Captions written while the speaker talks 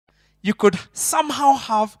you could somehow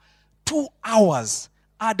have 2 hours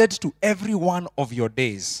added to every one of your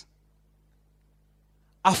days.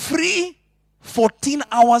 A free 14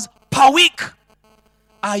 hours per week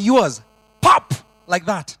are yours. Pop! Like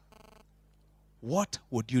that. What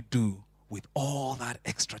would you do with all that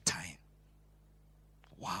extra time?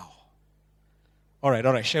 Wow. All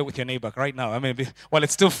right. Share with your neighbor right now. While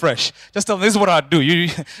it's still fresh. Just tell them, this is what I'd do. You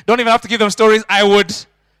don't even have to give them stories. I would.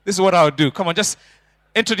 This is what I would do. Come on, just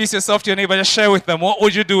introduce yourself to your neighbor. Just share with them. What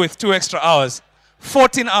would you do with 2 extra hours?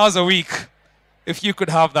 14 hours a week, if you could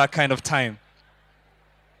have that kind of time.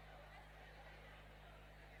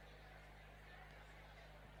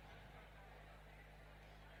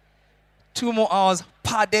 Two more hours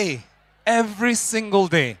per day, every single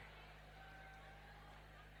day.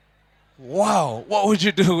 Wow, what would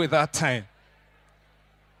you do with that time?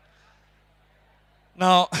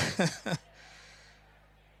 Now,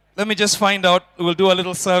 let me just find out. We'll do a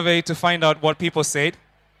little survey to find out what people said.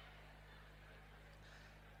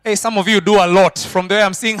 Hey, some of you do a lot. From there,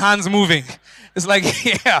 I'm seeing hands moving. It's like,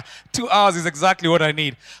 yeah, 2 hours is exactly what I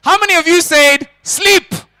need. How many of you said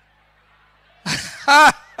sleep?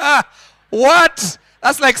 What?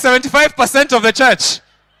 That's like 75% of the church.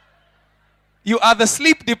 You are the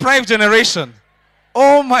sleep-deprived generation.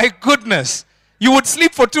 Oh my goodness. You would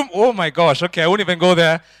sleep for 2... Oh my gosh. Okay, I won't even go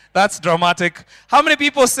there. That's dramatic. How many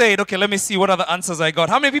people said... Okay, let me see what other answers I got.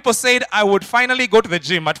 How many people said I would finally go to the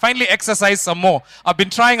gym? I'd finally exercise some more. I've been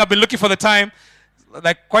looking for the time.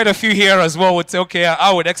 Like quite a few here as well would say, okay,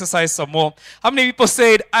 I would exercise some more. How many people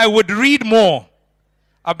said I would read more?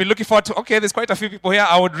 I've been looking forward to, okay, there's quite a few people here.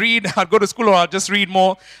 I would read, I'd go to school or I'll just read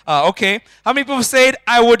more. Okay. How many people said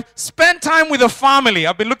I would spend time with a family?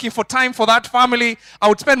 I've been looking for time for that family. I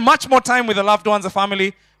would spend much more time with the loved ones, a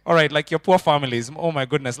family. All right, like your poor families. Oh my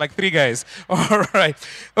goodness, like 3 guys. All right.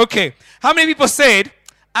 Okay. How many people said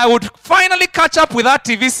I would finally catch up with that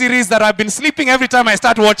TV series that I've been sleeping every time I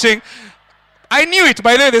start watching? I knew it.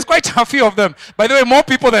 By the way, there's quite a few of them. By the way, more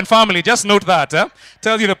people than family. Just note that.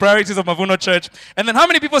 Tells you the priorities of Mavuno Church. And then how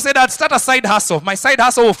many people said I'd start a side hustle? My side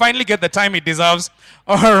hustle will finally get the time it deserves.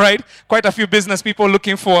 All right. Quite a few business people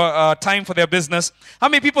looking for time for their business. How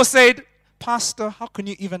many people said, Pastor, how can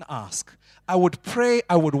you even ask? I would pray,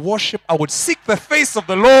 I would worship, I would seek the face of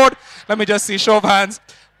the Lord. Let me just see, show of hands.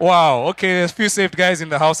 Wow, okay, there's a few saved guys in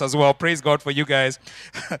the house as well. Praise God for you guys.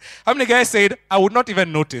 How many guys said, I would not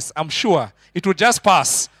even notice? I'm sure it would just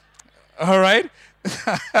pass. All right?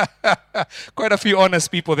 Quite a few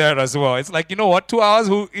honest people there as well. It's like, you know what, 2 hours,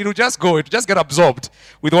 it'll just go. It'll just get absorbed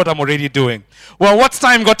with what I'm already doing. Well, what's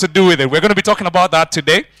time got to do with it? We're going to be talking about that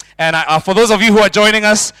today. And for those of you who are joining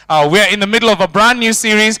us, we're in the middle of a brand new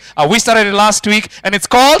series. We started it last week, and it's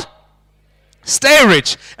called Stay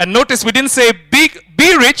Rich. And notice we didn't say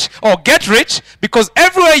be rich or get rich, because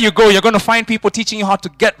everywhere you go, you're going to find people teaching you how to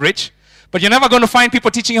get rich, but you're never going to find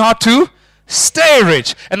people teaching you how to stay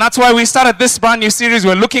rich. And that's why we started this brand new series.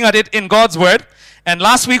 We're looking at it in God's Word. And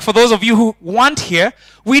last week, for those of you who weren't here,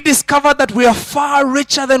 we discovered that we are far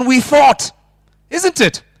richer than we thought. Isn't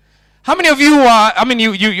it? How many of you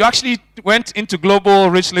you actually went into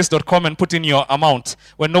globalrichlist.com and put in your amount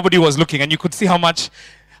when nobody was looking, and you could see how much.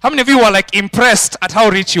 How many of you were like impressed at how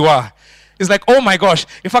rich you are? It's like, oh my gosh.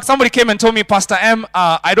 In fact, somebody came and told me, Pastor M,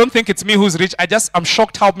 I don't think it's me who's rich. I'm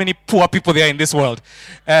shocked how many poor people there are in this world.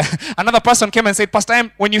 Another person came and said, Pastor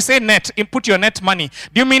M, when you say net, input your net money.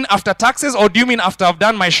 Do you mean after taxes, or do you mean after I've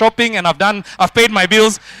done my shopping and I've paid my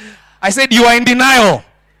bills? I said, you are in denial.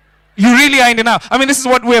 You really are in denial. This is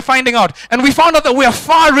what we're finding out. And we found out that we are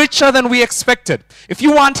far richer than we expected. If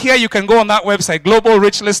you weren't here, you can go on that website,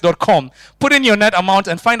 globalrichlist.com, put in your net amount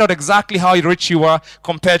and find out exactly how rich you are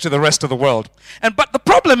compared to the rest of the world. But the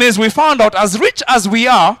problem is, we found out, as rich as we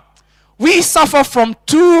are, we suffer from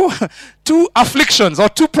two afflictions or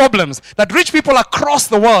 2 problems that rich people across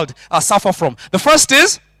the world suffer from. The first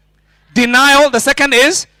is denial. The second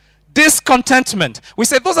is discontentment. We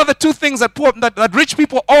said those are the 2 things that rich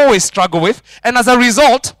people always struggle with, and as a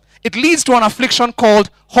result, it leads to an affliction called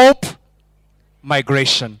hope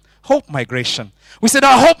migration. Hope migration. We said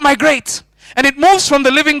our hope migrates, and it moves from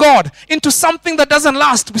the living God into something that doesn't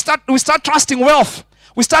last. We start trusting wealth.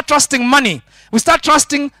 We start trusting money. We start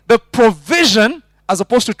trusting the provision as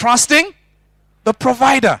opposed to trusting the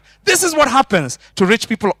provider. This is what happens to rich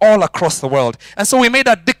people all across the world. And so we made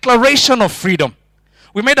a declaration of freedom.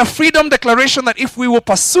 We made a freedom declaration that if we will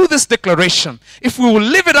pursue this declaration, if we will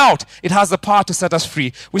live it out, it has the power to set us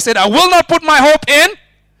free. We said, I will not put my hope in.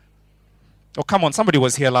 Oh, come on. Somebody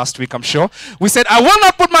was here last week, I'm sure. We said, I will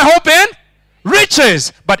not put my hope in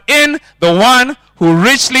riches, but in the one who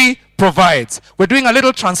richly provides. We're doing a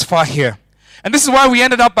little transfer here. And this is why we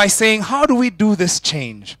ended up by saying, how do we do this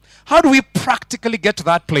change? How do we practically get to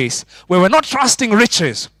that place where we're not trusting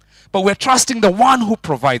riches, but we're trusting the one who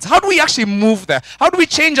provides? How do we actually move there? How do we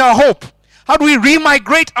change our hope? How do we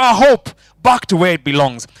remigrate our hope back to where it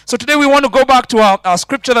belongs? So today we want to go back to our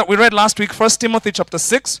scripture that we read last week, 1 Timothy chapter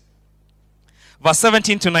 6, verse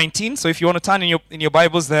 17 to 19. So if you want to turn in your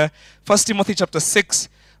Bibles there, 1 Timothy chapter 6,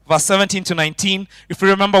 verse 17 to 19. If you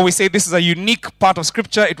remember, we say this is a unique part of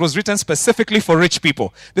scripture. It was written specifically for rich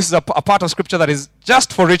people. This is a part of scripture that is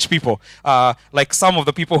just for rich people, like some of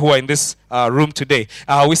the people who are in this room today.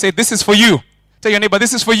 We say this is for you. Tell your neighbor,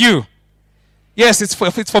 this is for you. Yes, it's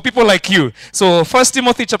for people like you. So 1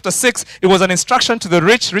 Timothy chapter 6, it was an instruction to the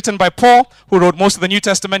rich written by Paul, who wrote most of the New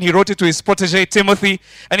Testament. He wrote it to his protege Timothy,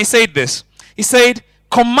 and he said this. He said,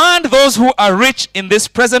 command those who are rich in this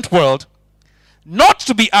present world not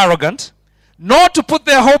to be arrogant, nor to put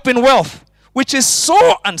their hope in wealth, which is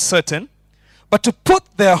so uncertain, but to put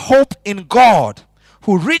their hope in God,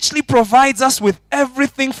 who richly provides us with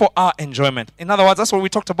everything for our enjoyment. In other words, that's what we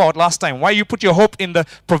talked about last time. Why you put your hope in the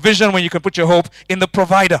provision when you can put your hope in the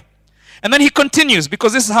provider. And then he continues,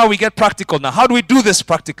 because this is how we get practical now. How do we do this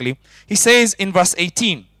practically? He says in verse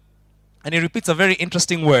 18, and he repeats a very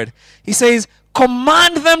interesting word. He says,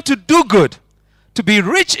 command them to do good, to be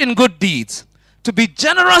rich in good deeds, to be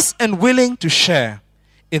generous and willing to share.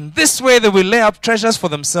 In this way they will lay up treasures for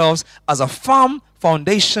themselves as a firm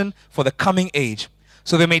foundation for the coming age,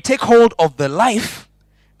 so they may take hold of the life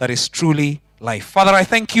that is truly life. Father, I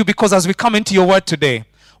thank you because as we come into your word today,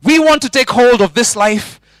 we want to take hold of this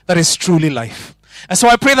life that is truly life. And so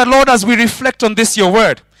I pray that, Lord, as we reflect on this, your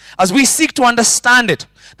word, as we seek to understand it,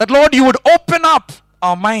 that, Lord, you would open up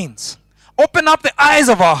our minds, open up the eyes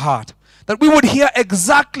of our heart, that we would hear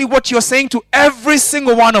exactly what you're saying to every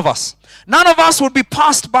single one of us. None of us would be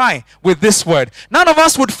passed by with this word. None of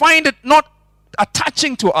us would find it not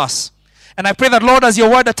attaching to us. And I pray that, Lord, as your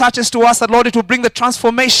word attaches to us, that, Lord, it will bring the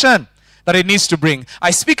transformation that it needs to bring.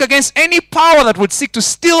 I speak against any power that would seek to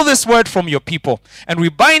steal this word from your people. And we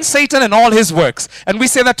bind Satan and all his works. And we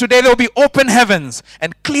say that today there will be open heavens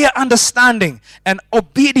and clear understanding and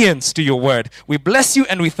obedience to your word. We bless you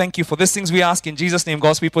and we thank you for these things we ask in Jesus' name.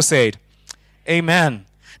 God's people said, amen.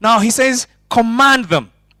 Now he says, command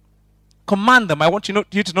them. Command them. I want you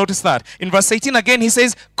to notice that. In verse 18 again, he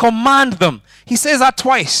says, command them. He says that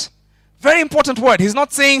twice. Very important word. He's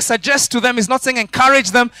not saying suggest to them. He's not saying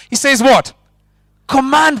encourage them. He says what?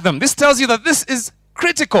 Command them. This tells you that this is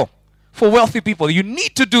critical for wealthy people. You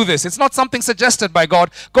need to do this. It's not something suggested by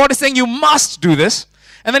God. God is saying you must do this.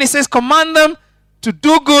 And then he says command them to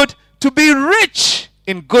do good, to be rich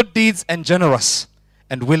in good deeds and generous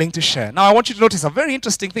and willing to share. Now I want you to notice a very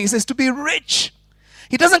interesting thing. He says to be rich.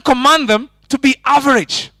 He doesn't command them to be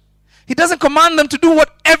average. He doesn't command them to do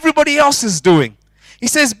what everybody else is doing. He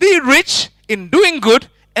says, be rich in doing good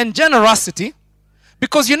and generosity,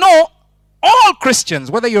 because you know, all Christians,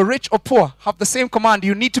 whether you're rich or poor, have the same command.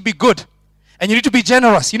 You need to be good and you need to be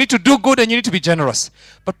generous. You need to do good and you need to be generous.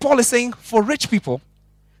 But Paul is saying, for rich people,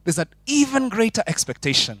 there's an even greater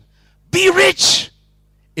expectation. Be rich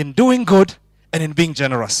in doing good and in being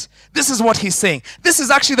generous. This is what he's saying. This is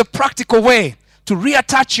actually the practical way to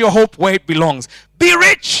reattach your hope where it belongs. Be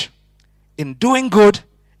rich in doing good,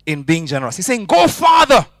 in being generous. He's saying, go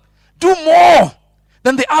farther, do more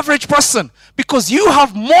than the average person, because you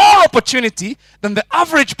have more opportunity than the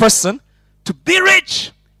average person to be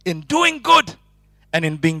rich in doing good and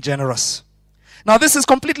in being generous. Now, this is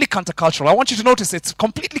completely countercultural. I want you to notice it's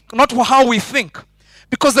completely not how we think.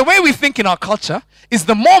 Because the way we think in our culture is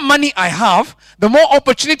the more money I have, the more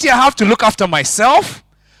opportunity I have to look after myself,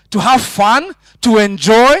 to have fun, to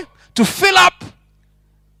enjoy, to fill up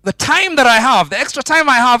the time that I have, the extra time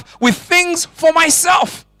I have with things for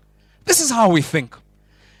myself. This is how we think.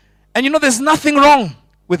 And you know, there's nothing wrong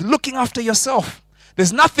with looking after yourself.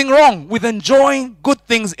 There's nothing wrong with enjoying good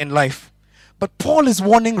things in life. But Paul is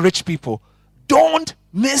warning rich people, don't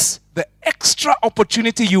miss the extra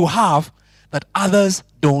opportunity you have that others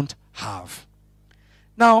don't have.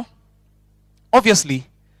 Now, obviously,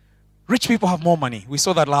 rich people have more money. We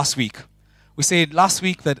saw that last week. We said last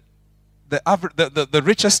week that the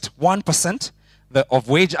richest 1% of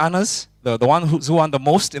wage earners, the one who earn the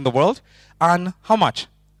most in the world, earn how much?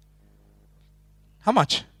 How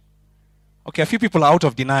much? Okay, a few people are out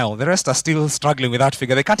of denial. The rest are still struggling with that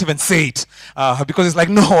figure. They can't even say it because it's like,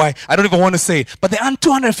 no, I don't even want to say it. But they earn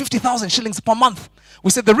 250,000 shillings per month.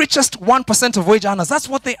 We said the richest 1% of wage earners, that's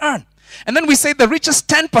what they earn. And then we say the richest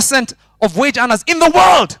 10% of wage earners in the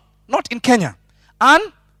world, not in Kenya, earn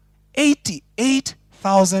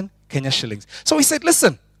 88,000 Kenya shillings. So we said,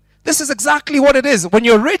 listen, This is exactly what it is. When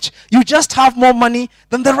you're rich, you just have more money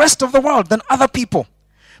than the rest of the world, than other people.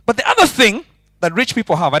 But the other thing that rich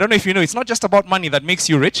people have, I don't know if you know, it's not just about money that makes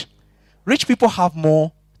you rich. Rich people have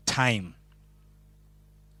more time.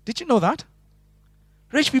 Did you know that?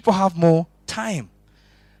 Rich people have more time.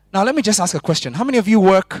 Now, let me just ask a question. How many of you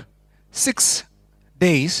work 6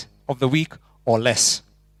 days of the week or less?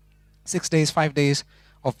 6 days, 5 days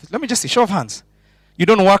of, let me just see, show of hands. You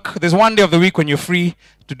don't work, there's one day of the week when you're free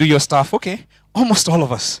to do your stuff. Okay, almost all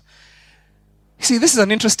of us. See, this is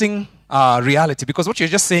an interesting reality, because what you're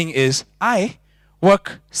just saying is, I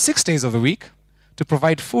work 6 days of the week to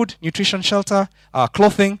provide food, nutrition, shelter,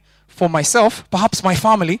 clothing for myself, perhaps my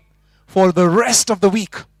family, for the rest of the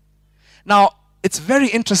week. Now, it's very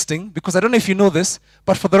interesting, because I don't know if you know this,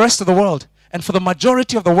 but for the rest of the world, and for the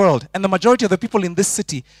majority of the world, and the majority of the people in this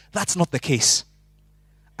city, that's not the case.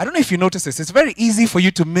 I don't know if you notice this. It's very easy for you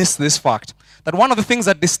to miss this fact, that one of the things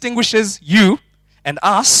that distinguishes you and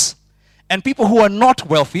us and people who are not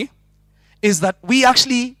wealthy is that we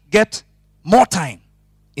actually get more time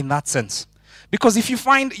in that sense. Because if you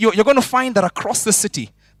find, you're going to find that across the city,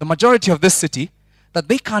 the majority of this city, that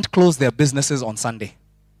they can't close their businesses on Sunday.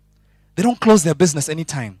 They don't close their business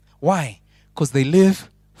anytime. Why? Because they live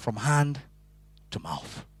from hand to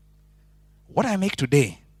mouth. What I make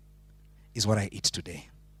today is what I eat today.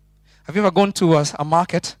 Have you ever gone to a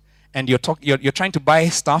market and you're trying to buy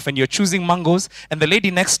stuff and you're choosing mangoes, and the lady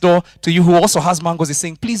next door to you who also has mangoes is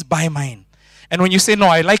saying, please buy mine. And when you say, no,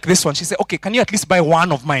 I like this one, she says, okay, can you at least buy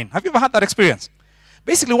one of mine? Have you ever had that experience?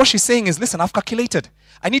 Basically what she's saying is, listen, I've calculated.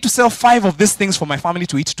 I need to sell 5 of these things for my family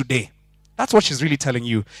to eat today. That's what she's really telling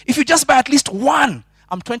you. If you just buy at least one,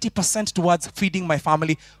 I'm 20% towards feeding my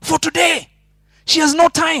family for today. She has no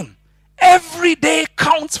time. Every day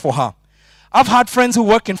counts for her. I've had friends who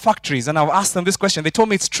work in factories, and I've asked them this question. They told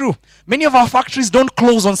me it's true. Many of our factories don't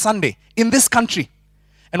close on Sunday in this country.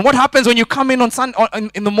 And what happens when you come in on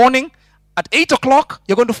in the morning at 8 o'clock,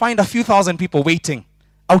 you're going to find a few thousand people waiting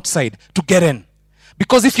outside to get in.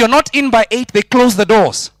 Because if you're not in by 8, they close the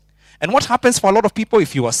doors. And what happens for a lot of people,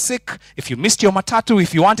 if you are sick, if you missed your matatu,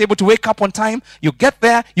 if you aren't able to wake up on time, you get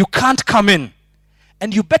there, you can't come in.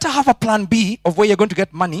 And you better have a plan B of where you're going to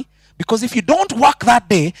get money, because if you don't work that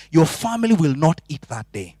day, your family will not eat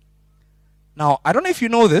that day. Now, I don't know if you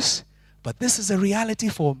know this, but this is a reality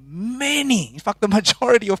for many, in fact, the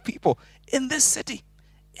majority of people in this city,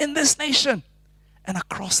 in this nation, and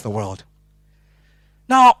across the world.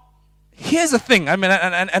 Now, here's the thing, I mean,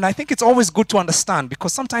 and I think it's always good to understand,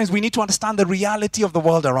 because sometimes we need to understand the reality of the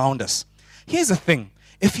world around us. Here's the thing,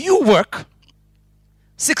 if you work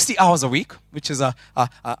 60 hours a week, which is a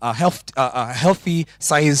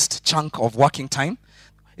healthy-sized chunk of working time,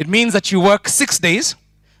 it means that you work 6 days,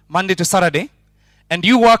 Monday to Saturday, and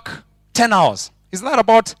you work 10 hours. Isn't that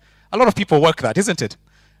about, a lot of people work that, isn't it?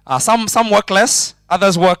 Some work less,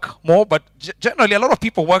 others work more, but generally a lot of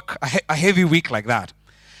people work a heavy week like that.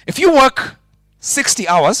 If you work 60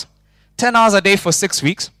 hours, 10 hours a day for 6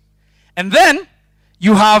 weeks, and then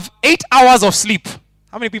you have 8 hours of sleep.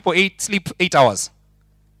 How many people sleep 8 hours?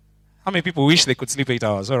 How many people wish they could sleep 8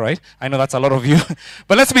 hours? All right. I know that's a lot of you.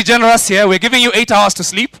 But let's be generous here. We're giving you 8 hours to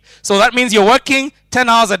sleep. So that means you're working 10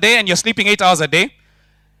 hours a day and you're sleeping 8 hours a day.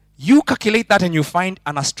 You calculate that and you find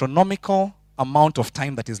an astronomical amount of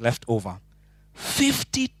time that is left over.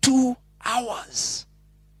 52 hours.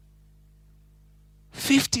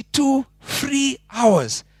 52 free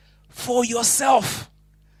hours for yourself.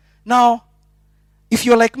 Now, if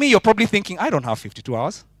you're like me, you're probably thinking, I don't have 52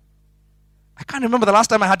 hours. I can't remember the last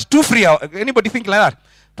time I had 2 free hours. Anybody think like that?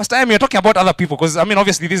 Pastor M, you're talking about other people, because I mean,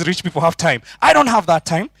 obviously these rich people have time. I don't have that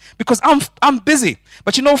time because I'm busy.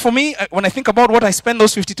 But you know, for me, when I think about what I spend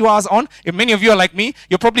those 52 hours on, if many of you are like me,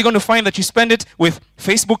 you're probably going to find that you spend it with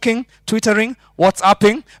Facebooking, Twittering,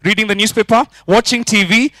 WhatsApping, reading the newspaper, watching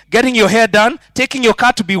TV, getting your hair done, taking your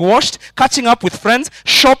car to be washed, catching up with friends,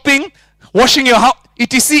 shopping, washing your house,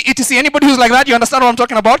 etc., etc. Anybody who's like that, you understand what I'm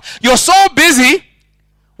talking about? You're so busy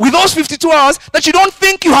with those 52 hours that you don't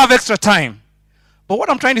think you have extra time. But what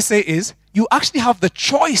I'm trying to say is, you actually have the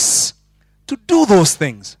choice to do those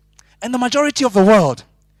things. And the majority of the world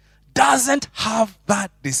doesn't have that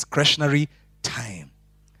discretionary time.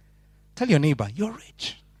 Tell your neighbor, you're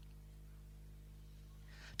rich.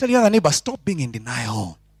 Tell your other neighbor, stop being in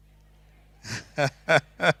denial. And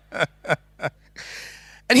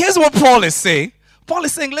here's what Paul is saying. Paul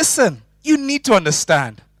is saying, listen, you need to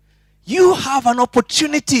understand. You have an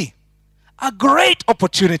opportunity, a great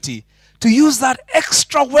opportunity, to use that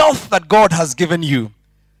extra wealth that God has given you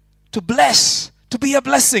to bless, to be a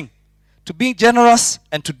blessing, to be generous,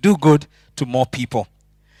 and to do good to more people.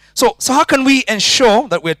 So how can we ensure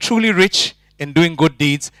that we're truly rich in doing good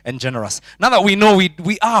deeds and generous? Now that we know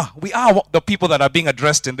we are the people that are being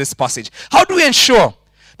addressed in this passage, how do we ensure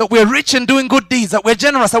that we're rich in doing good deeds, that we're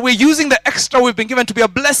generous, that we're using the extra we've been given to be a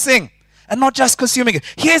blessing and not just consuming it?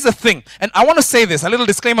 Here's the thing, and I want to say this, a little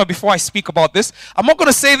disclaimer before I speak about this. I'm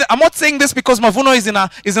not saying this because Mavuno is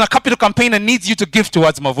in a capital campaign and needs you to give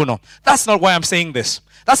towards Mavuno. That's not why I'm saying this.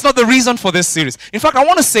 That's not the reason for this series. In fact, I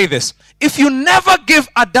want to say this. If you never give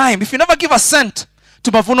a dime, if you never give a cent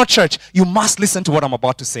to Mavuno Church, you must listen to what I'm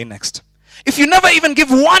about to say next. If you never even give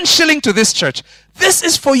 1 shilling to this church, this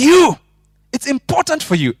is for you. It's important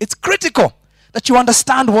for you. It's critical that you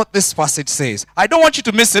understand what this passage says. I don't want you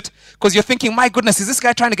to miss it because you're thinking, my goodness, is this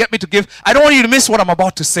guy trying to get me to give? I don't want you to miss what I'm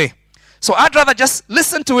about to say. So I'd rather just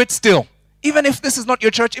listen to it still. Even if this is not your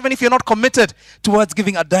church, even if you're not committed towards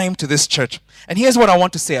giving a dime to this church. And here's what I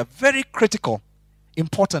want to say, a very critical,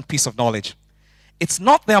 important piece of knowledge. It's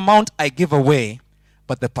not the amount I give away,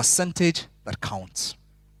 but the percentage that counts.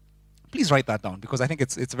 Please write that down because I think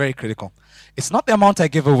it's very critical. It's not the amount I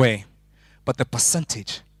give away, but the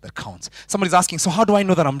percentage that counts. Somebody's asking, so how do I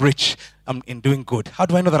know that I'm rich in doing good? How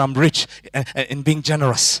do I know that I'm rich in being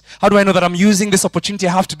generous? How do I know that I'm using this opportunity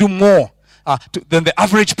I have to do more than the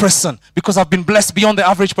average person because I've been blessed beyond the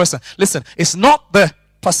average person? Listen, it's not the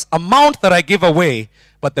amount that I give away,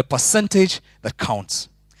 but the percentage that counts.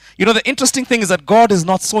 You know, the interesting thing is that God is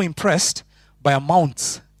not so impressed by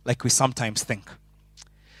amounts like we sometimes think.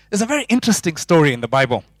 There's a very interesting story in the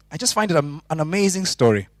Bible. I just find it an amazing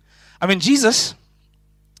story. I mean, Jesus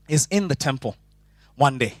is in the temple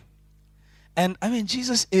one day. And I mean,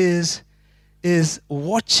 Jesus is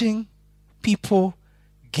watching people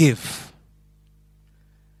give.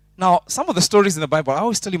 Now, some of the stories in the Bible, I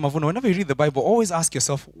always tell you, Mavuno, whenever you read the Bible, always ask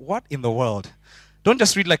yourself, what in the world? Don't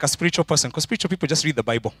just read like a spiritual person, because spiritual people just read the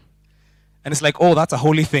Bible. And it's like, oh, that's a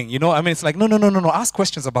holy thing. You know, I mean, it's like, no. Ask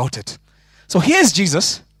questions about it. So here's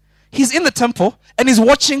Jesus. He's in the temple, and he's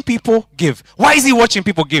watching people give. Why is he watching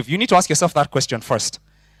people give? You need to ask yourself that question first.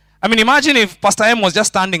 I mean, imagine if Pastor M was just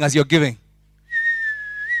standing as you're giving.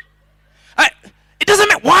 It doesn't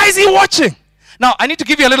matter. Why is he watching? Now, I need to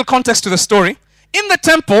give you a little context to the story. In the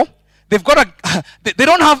temple, they've got they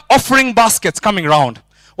don't have offering baskets coming around.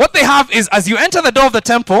 What they have is, as you enter the door of the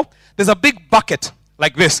temple, there's a big bucket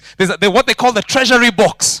like this. There's what they call the treasury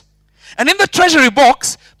box. And in the treasury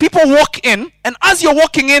box, people walk in, and as you're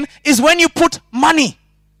walking in is when you put money.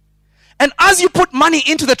 And as you put money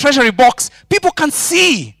into the treasury box, people can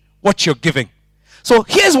see what you're giving. So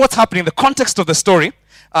here's what's happening, the context of the story.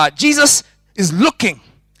 Jesus is looking,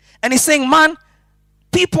 and he's saying, man,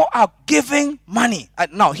 people are giving money.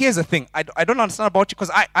 Now, here's the thing. I don't understand about you,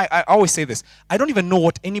 because I always say this. I don't even know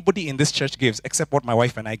what anybody in this church gives except what my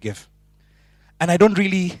wife and I give. And I don't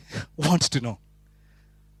really want to know.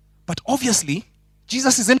 But obviously,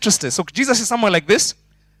 Jesus is interested. So Jesus is somewhere like this,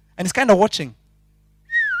 and he's kind of watching.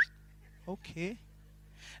 Okay.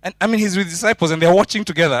 And I mean, he's with disciples, and they're watching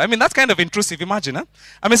together. I mean, that's kind of intrusive. Imagine, huh?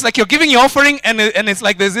 I mean, it's like you're giving your offering, and it's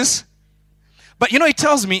like there's this. But you know, it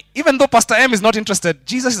tells me, even though Pastor M is not interested,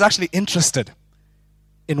 Jesus is actually interested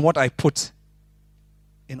in what I put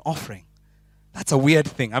in offering. That's a weird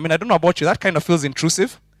thing. I mean, I don't know about you. That kind of feels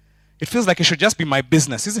intrusive. It feels like it should just be my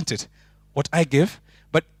business, isn't it? What I give.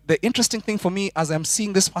 But the interesting thing for me as I'm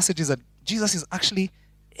seeing this passage is that Jesus is actually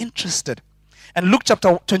interested. And Luke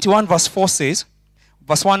chapter 21 verse 4 says,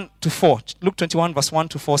 verse 1 to 4, Luke 21 verse 1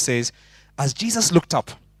 to 4 says, as Jesus looked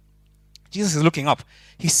up, Jesus is looking up,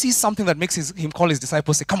 he sees something that makes him call his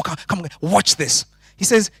disciples, say, come, watch this. He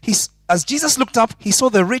says, as Jesus looked up, he saw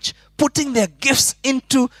the rich putting their gifts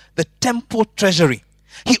into the temple treasury.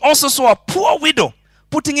 He also saw a poor widow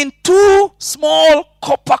putting in 2 small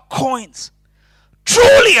copper coins.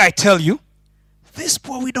 Truly, I tell you, this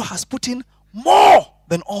poor widow has put in more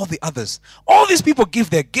than all the others. All these people give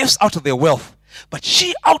their gifts out of their wealth, but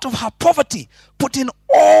she, out of her poverty, put in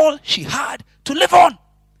all she had to live on.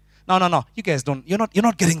 No. You guys you're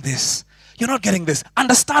not getting this. You're not getting this.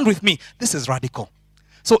 Understand with me. This is radical.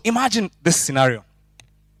 So imagine this scenario.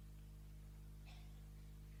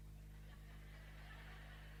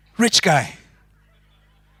 Rich guy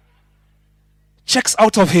checks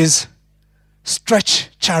out of his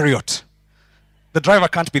stretch chariot. The driver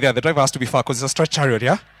can't be there. The driver has to be far because it's a stretch chariot,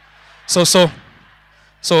 yeah?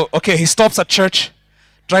 So, okay, he stops at church.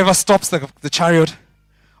 Driver stops the chariot,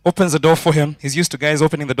 opens the door for him. He's used to guys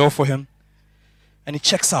opening the door for him. And he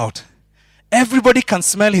checks out. Everybody can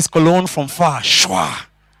smell his cologne from far. Shwa.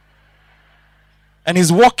 And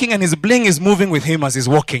he's walking and his bling is moving with him as he's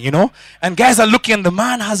walking, you know. And guys are looking and the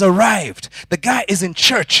man has arrived. The guy is in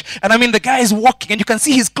church. And I mean, the guy is walking and you can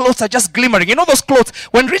see his clothes are just glimmering. You know those clothes?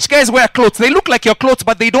 When rich guys wear clothes, they look like your clothes,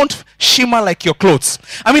 but they don't shimmer like your clothes.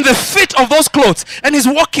 I mean, the fit of those clothes. And he's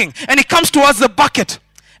walking and he comes towards the bucket.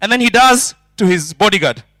 And then he does to his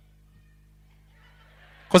bodyguard.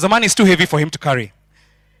 Because the man is too heavy for him to carry.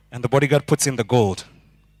 And the bodyguard puts in the gold.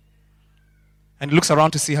 And he looks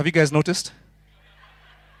around to see, have you guys noticed?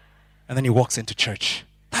 And then he walks into church.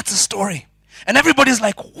 That's the story. And everybody's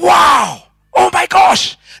like, wow, oh my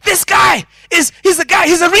gosh, this guy he's the guy,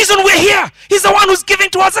 he's the reason we're here. He's the one who's giving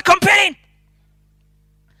towards the campaign.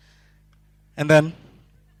 And then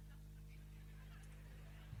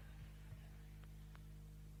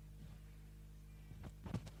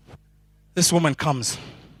this woman comes.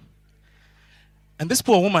 And this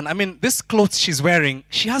poor woman, I mean, this clothes she's wearing,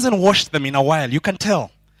 she hasn't washed them in a while. You can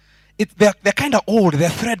tell. They're kind of old, they're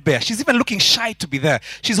threadbare. She's even looking shy to be there.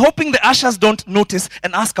 She's hoping the ushers don't notice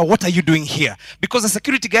and ask her, what are you doing here? Because the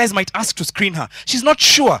security guys might ask to screen her. She's not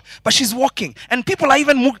sure, but she's walking. And people are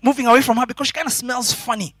even moving away from her because she kind of smells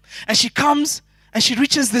funny. And she comes and she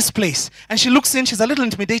reaches this place. And she looks in, she's a little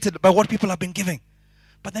intimidated by what people have been giving.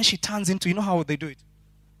 But then she turns into, you know how they do it?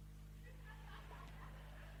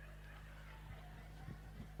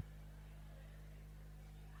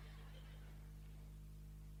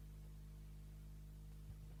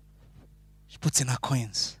 Puts in her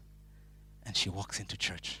coins and she walks into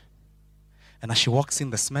church. And as she walks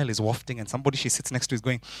in, the smell is wafting and somebody she sits next to is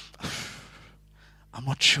going, I'm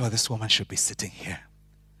not sure this woman should be sitting here.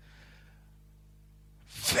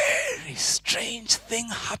 Very strange thing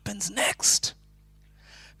happens next.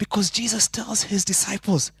 Because Jesus tells his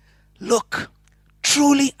disciples, look,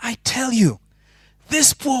 truly I tell you,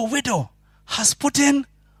 this poor widow has put in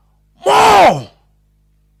more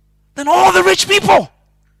than all the rich people.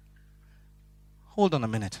 Hold on a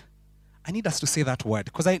minute. I need us to say that word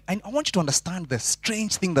because I want you to understand the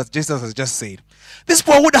strange thing that Jesus has just said. This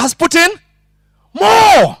poor widow has put in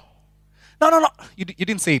more. No. You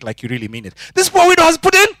didn't say it like you really mean it. This poor widow has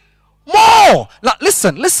put in more. Now,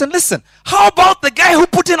 listen. How about the guy who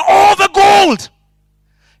put in all the gold?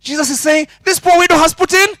 Jesus is saying this poor widow has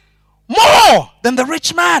put in more than the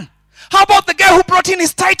rich man. How about the guy who brought in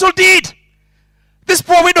his title deed? This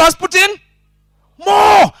poor widow has put in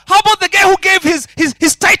more. How about the guy who gave his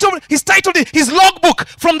title deed, his logbook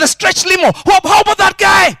from the stretch limo? How about that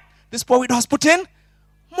guy? This poor widow has put in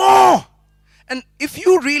more. And if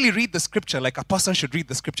you really read the scripture like a person should read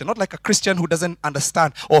the scripture, not like a Christian who doesn't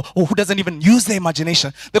understand or who doesn't even use their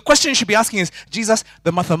imagination, the question you should be asking is, Jesus,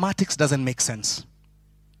 the mathematics doesn't make sense.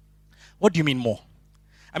 What do you mean more?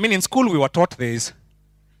 I mean, in school we were taught there is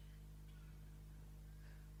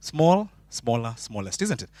small, smaller, smallest,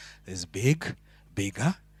 isn't it? There's big,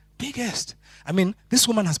 bigger, biggest. I mean, this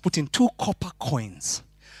woman has put in 2 copper coins.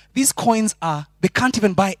 These coins they can't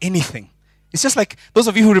even buy anything. It's just like those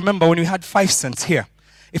of you who remember when we had 5 cents here.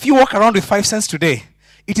 If you walk around with 5 cents today,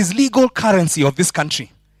 it is legal currency of this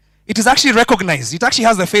country. It is actually recognized. It actually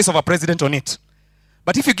has the face of a president on it.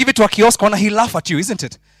 But if you give it to a kiosk corner, he'll laugh at you, isn't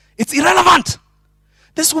it? It's irrelevant.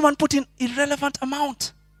 This woman put in irrelevant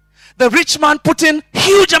amount. The rich man put in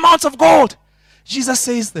huge amounts of gold. Jesus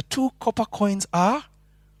says the 2 copper coins are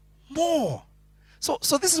more.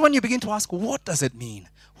 So this is when you begin to ask, what does it mean?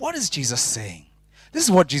 What is Jesus saying? This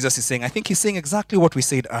is what Jesus is saying. I think he's saying exactly what we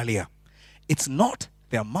said earlier. It's not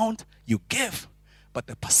the amount you give, but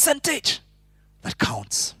the percentage that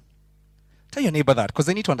counts. Tell your neighbor that, because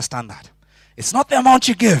they need to understand that. It's not the amount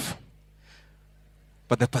you give,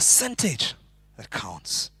 but the percentage that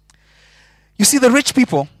counts. You see, the rich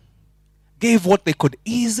people gave what they could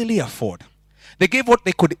easily afford. They gave what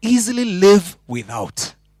they could easily live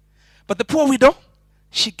without. But the poor widow,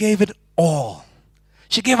 she gave it all.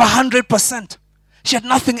 She gave 100%. She had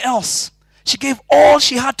nothing else. She gave all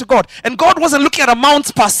she had to God. And God wasn't looking at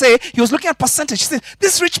amounts per se. He was looking at percentage. She said,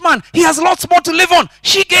 this rich man, he has lots more to live on.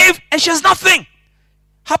 She gave and she has nothing.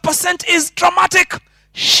 Her percent is dramatic.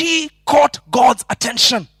 She caught God's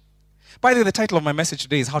attention. By the way, the title of my message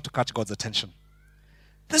today is How to Catch God's Attention.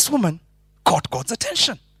 This woman caught God's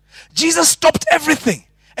attention. Jesus stopped everything.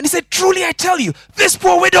 And he said, truly I tell you, this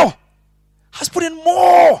poor widow has put in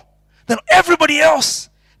more than everybody else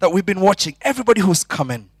that we've been watching, everybody who's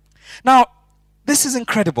come in. Now, this is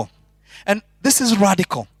incredible. And this is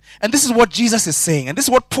radical. And this is what Jesus is saying. And this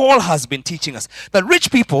is what Paul has been teaching us. That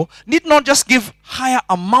rich people need not just give higher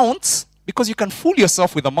amounts, because you can fool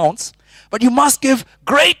yourself with amounts, but you must give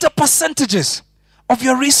greater percentages of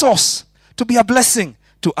your resource to be a blessing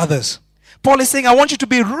to others. Paul is saying, I want you to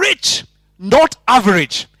be rich, not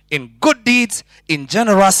average, in good deeds, in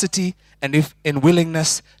generosity, and if in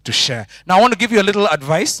willingness to share. Now, I want to give you a little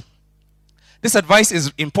advice. This advice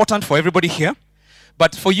is important for everybody here.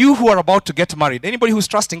 But for you who are about to get married, anybody who's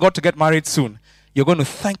trusting God to get married soon, you're going to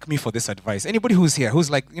thank me for this advice. Anybody who's here, who's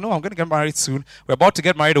like, I'm going to get married soon. We're about to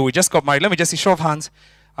get married, or we just got married. Let me just see show of hands,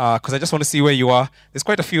 because I just want to see where you are. There's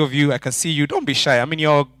quite a few of you. I can see you. Don't be shy. I mean,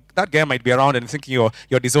 that guy might be around and thinking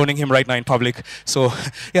you're disowning him right now in public. So,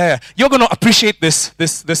 yeah. You're going to appreciate this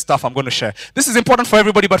stuff I'm going to share. This is important for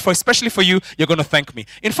everybody, but especially for you, you're going to thank me.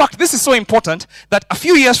 In fact, this is so important that a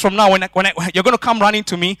few years from now, when you're going to come running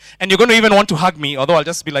to me, and you're going to even want to hug me, although I'll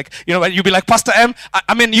just be like, you'll be like, Pastor M,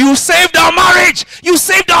 I mean, you saved our marriage. You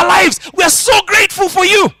saved our lives. We are so grateful for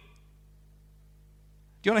you. Do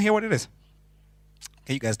you want to hear what it is?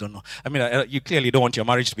 Okay, you guys don't know. I mean, you clearly don't want your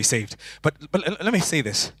marriage to be saved. But let me say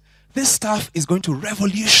this. This stuff is going to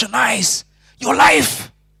revolutionize your life.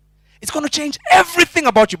 It's going to change everything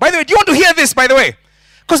about you. By the way, do you want to hear this, by the way?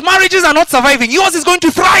 Because marriages are not surviving. Yours is going to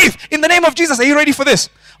thrive in the name of Jesus. Are you ready for this?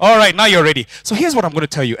 All right, now you're ready. So here's what I'm going to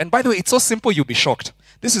tell you. And by the way, it's so simple, you'll be shocked.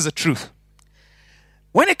 This is the truth.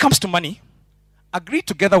 When it comes to money, agree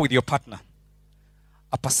together with your partner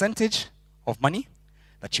a percentage of money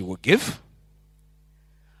that you will give,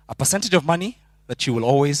 a percentage of money that you will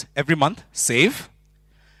always, every month, save,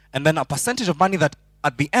 and then a percentage of money that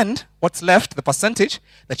at the end, what's left, the percentage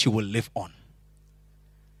that you will live on.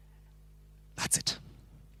 That's it.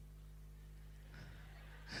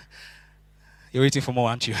 You're waiting for more,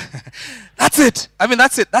 aren't you? That's it. I mean,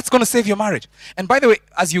 that's it. That's going to save your marriage. And by the way,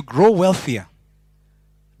 as you grow wealthier,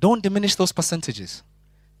 don't diminish those percentages.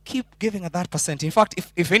 Keep giving at that percent. In fact,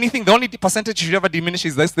 if anything, the only percentage you should ever diminish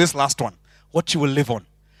is this last one, what you will live on.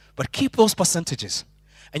 But keep those percentages.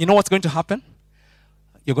 And you know what's going to happen?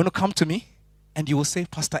 You're going to come to me and you will say,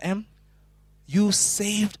 Pastor M, you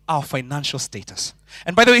saved our financial status.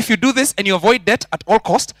 And by the way, if you do this and you avoid debt at all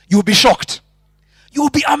cost, you will be shocked. You will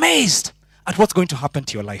be amazed at what's going to happen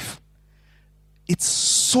to your life. It's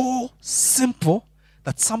so simple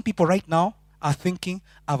that some people right now are thinking,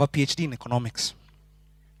 I have a PhD in economics.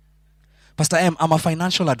 Pastor M, I'm a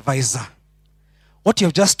financial advisor. What you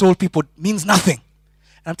have just told people means nothing.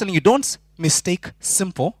 And I'm telling you, don't mistake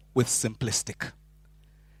simple with simplistic.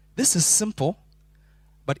 This is simple,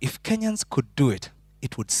 but if Kenyans could do it,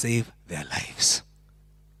 it would save their lives.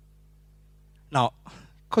 Now,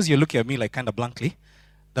 because you're looking at me like kind of blankly,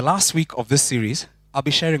 the last week of this series, I'll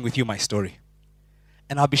be sharing with you my story.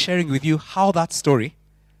 And I'll be sharing with you how that story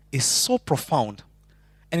is so profound,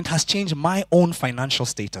 and it has changed my own financial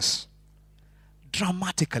status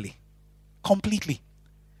dramatically, completely.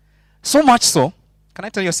 So much so, can I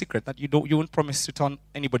tell you a secret that you won't promise to turn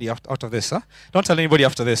anybody out of this, huh? Don't tell anybody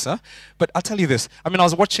after this, huh? But I'll tell you this. I mean, I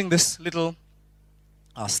was watching this little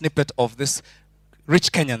snippet of this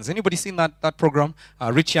Rich Kenyans. Anybody seen that program?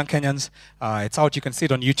 Rich Young Kenyans. It's out. You can see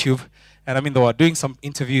it on YouTube. And I mean, they were doing some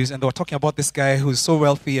interviews and they were talking about this guy who's so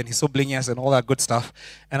wealthy and he's so blingy and all that good stuff.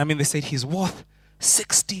 And I mean, they said he's worth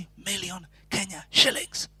 60 million Kenya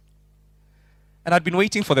shillings. And I'd been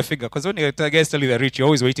waiting for the figure, because when the guys tell you they're rich, you're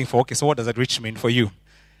always waiting for, okay, so what does that rich mean for you?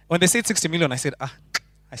 When they said 60 million, I said,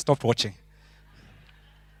 I stopped watching.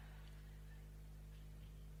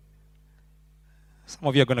 Some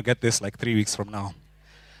of you are going to get this like 3 weeks from now.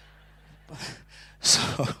 So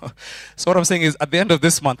what I'm saying is, at the end of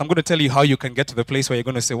this month, I'm going to tell you how you can get to the place where you're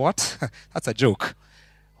going to say, what? That's a joke.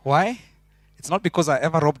 Why? It's not because I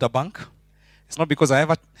ever robbed a bank. It's not because I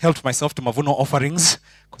ever helped myself to Mavuno offerings,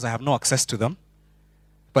 because I have no access to them.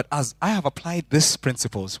 But as I have applied these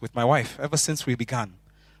principles with my wife ever since we began,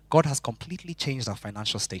 God has completely changed our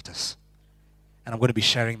financial status. And I'm going to be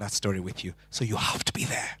sharing that story with you. So you have to be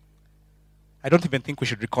there. I don't even think we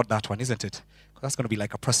should record that one, isn't it? Because that's going to be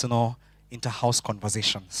like a personal inter-house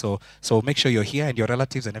conversation. So make sure you're here and your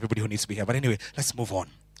relatives and everybody who needs to be here. But anyway, let's move on.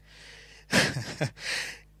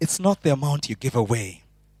 It's not the amount you give away,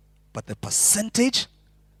 but the percentage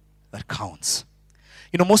that counts.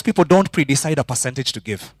 You know, most people don't pre-decide a percentage to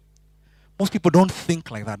give. Most people don't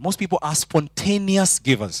think like that. Most people are spontaneous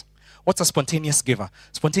givers. What's a spontaneous giver?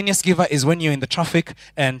 Spontaneous giver is when you're in the traffic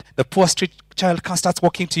and the poor street child starts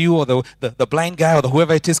walking to you, or the blind guy or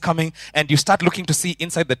whoever it is coming, and you start looking to see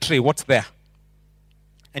inside the tray what's there.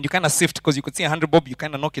 And you kind of sift because you could see 100 bob, you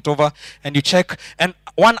kind of knock it over and you check. And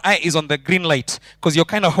one eye is on the green light because you're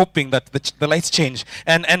kind of hoping that the lights change.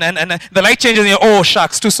 And the light changes and you're, oh,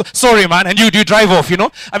 shucks, sorry, man. And you drive off, you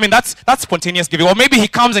know. I mean, that's spontaneous giving. Or maybe he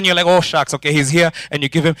comes and you're like, oh, shucks, okay, he's here. And you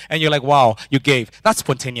give him and you're like, wow, you gave. That's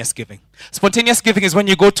spontaneous giving. Spontaneous giving is when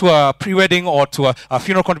you go to a pre-wedding or to a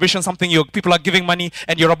funeral contribution, something people are giving money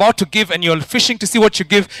and you're about to give and you're fishing to see what you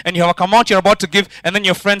give and you have a amount you're about to give and then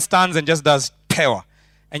your friend stands and just does power.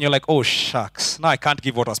 And you're like, oh, shucks. Now I can't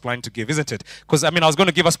give what I was planning to give, isn't it? Because, I was going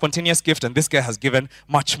to give a spontaneous gift, and this guy has given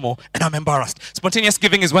much more, and I'm embarrassed. Spontaneous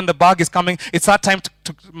giving is when the bag is coming. It's our time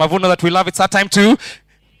to Mavuno that we love. It's our time to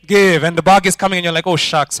give. And the bag is coming, and you're like, oh,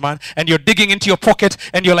 shucks, man. And you're digging into your pocket,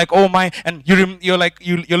 and you're like, oh, my. And you're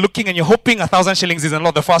looking, and you're hoping 1,000 shillings is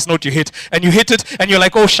not the first note you hit. And you hit it, and you're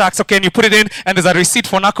like, oh, shucks, okay. And you put it in, and there's a receipt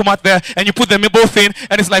for Nakumat there, and you put them both in,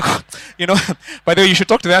 and it's like, you know. By the way, you should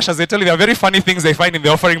talk to the ushers. They tell you there are very funny things they find in the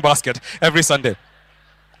offering basket every Sunday.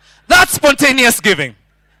 That's spontaneous giving.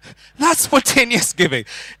 That's spontaneous giving.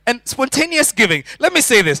 And spontaneous giving, let me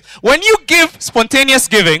say this. When you give spontaneous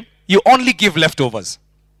giving, you only give leftovers.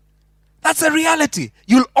 That's a reality.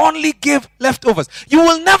 You'll only give leftovers. You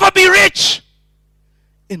will never be rich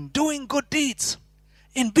in doing good deeds,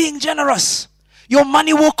 in being generous. Your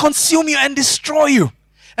money will consume you and destroy you.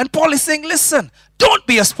 And Paul is saying, listen, don't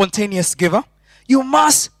be a spontaneous giver. You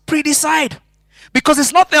must pre-decide. Because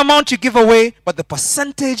it's not the amount you give away, but the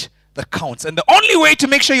percentage that counts. And the only way to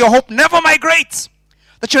make sure your hope never migrates,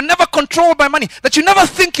 that you're never controlled by money, that you never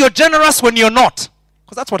think you're generous when you're not.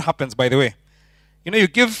 Because that's what happens, by the way. You know,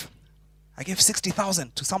 I gave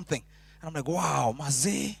 60,000 to something. And I'm like, wow,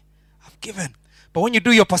 Maze, I've given. But when you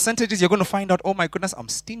do your percentages, you're going to find out, oh my goodness, I'm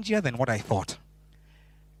stingier than what I thought.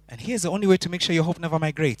 And here's the only way to make sure your hope never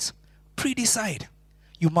migrates. Pre-decide.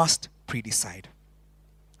 You must pre-decide.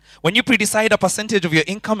 When you pre-decide a percentage of your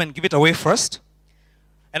income and give it away first,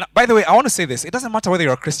 and by the way, I want to say this. It doesn't matter whether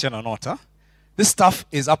you're a Christian or not. This stuff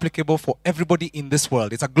is applicable for everybody in this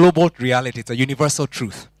world. It's a global reality. It's a universal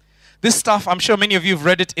truth. This stuff, I'm sure many of you have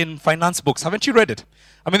read it in finance books. Haven't you read it?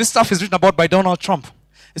 This stuff is written about by Donald Trump.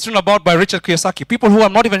 It's written about by Richard Kiyosaki. People who are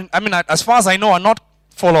not even, as far as I know, are not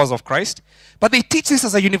followers of Christ. But they teach this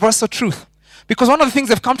as a universal truth. Because one of the things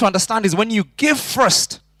they've come to understand is when you give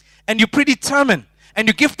first, and you predetermine, and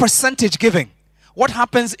you give percentage giving, what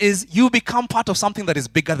happens is you become part of something that is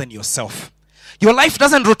bigger than yourself. Your life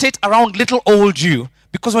doesn't rotate around little old you.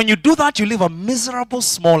 Because when you do that, you live a miserable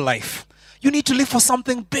small life. You need to live for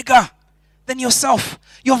something bigger than yourself.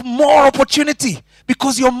 You have more opportunity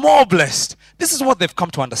because you're more blessed. This is what they've come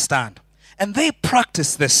to understand. And they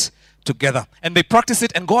practice this together. And they practice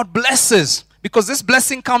it and God blesses. Because this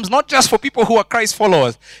blessing comes not just for people who are Christ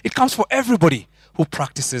followers. It comes for everybody who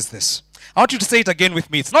practices this. I want you to say it again with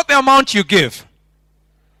me. It's not the amount you give,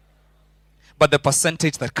 but the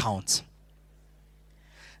percentage that counts.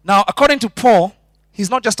 Now, according to Paul, he's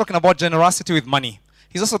not just talking about generosity with money.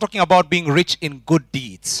 He's also talking about being rich in good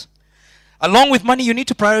deeds. Along with money, you need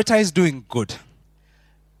to prioritize doing good.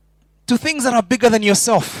 To things that are bigger than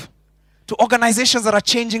yourself. To organizations that are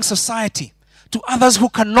changing society. To others who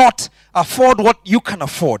cannot afford what you can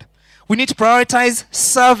afford. We need to prioritize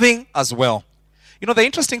serving as well. You know, the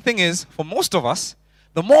interesting thing is, for most of us,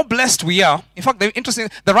 the more blessed we are, in fact,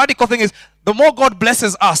 the radical thing is, the more God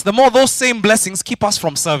blesses us, the more those same blessings keep us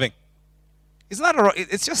from serving.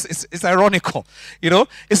 It's ironical, you know.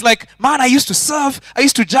 It's like, man, I used to serve, I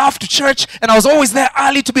used to drive to church, and I was always there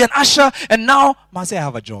early to be an usher, and now, I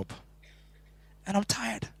have a job. And I'm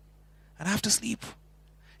tired, and I have to sleep.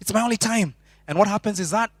 It's my only time. And what happens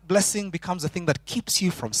is that blessing becomes the thing that keeps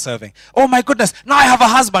you from serving. Oh my goodness, now I have a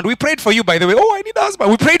husband. We prayed for you, by the way. Oh, I need a husband.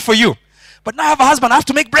 We prayed for you. But now I have a husband. I have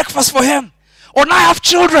to make breakfast for him. Or now I have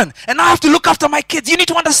children, and now I have to look after my kids. You need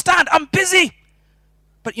to understand, I'm busy.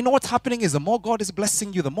 But you know what's happening is the more God is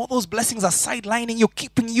blessing you, the more those blessings are sidelining you,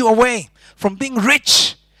 keeping you away from being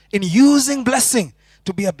rich in using blessing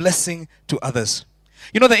to be a blessing to others.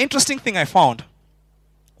 You know, the interesting thing I found,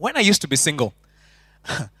 when I used to be single,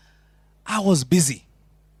 I was busy.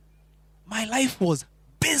 My life was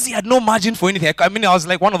busy. I had no margin for anything. I was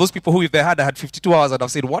like one of those people who, if I had 52 hours, I'd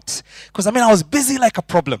have said, what? Because I was busy like a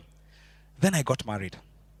problem. Then I got married.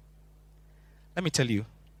 Let me tell you,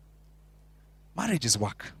 marriage is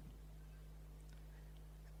work.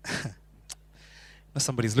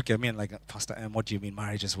 Somebody's looking at me and like, Pastor M, what do you mean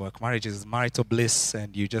marriage is work? Marriage is marital bliss,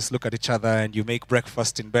 and you just look at each other and you make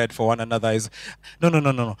breakfast in bed for one another.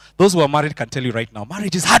 No. Those who are married can tell you right now,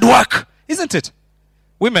 marriage is hard work, isn't it?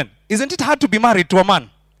 Women, isn't it hard to be married to a man?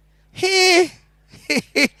 It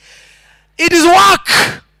is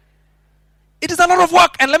work. It is a lot of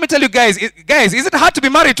work. And let me tell you guys, is it hard to be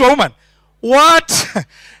married to a woman? What?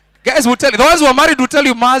 Guys will tell you, the ones who are married will tell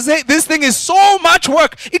you, Maze, this thing is so much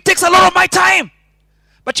work. It takes a lot of my time.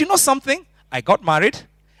 But you know something? I got married,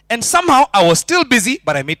 and somehow I was still busy,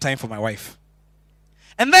 but I made time for my wife.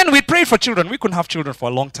 And then we prayed for children. We couldn't have children for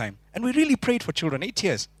a long time. And we really prayed for children, 8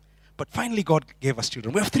 years. But finally God gave us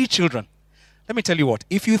children. We have 3 children. Let me tell you what,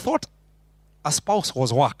 if you thought a spouse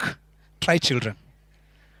was work, try children.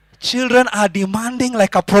 Children are demanding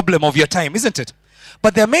like a problem of your time, isn't it?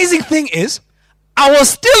 But the amazing thing is, I was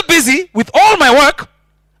still busy with all my work,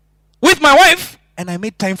 with my wife, and I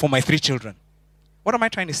made time for my 3 children. What am I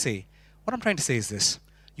trying to say? What I'm trying to say is this.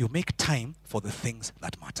 You make time for the things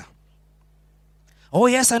that matter. Oh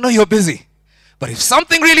yes, I know you're busy. But if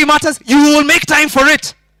something really matters, you will make time for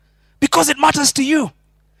it. Because it matters to you.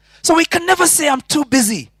 So we can never say, I'm too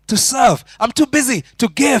busy to serve. I'm too busy to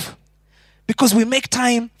give. Because we make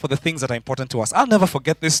time for the things that are important to us. I'll never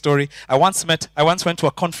forget this story. I once went to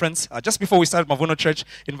a conference, just before we started Mavuno Church,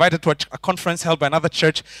 invited to a conference held by another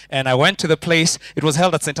church, and I went to the place. It was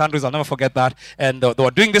held at St. Andrews, I'll never forget that. And they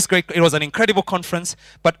were doing this it was an incredible conference.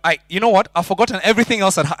 But you know what? I've forgotten everything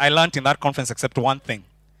else that I learned in that conference except one thing.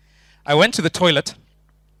 I went to the toilet,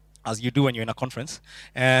 as you do when you're in a conference.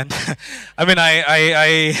 And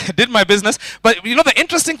I did my business. But you know, the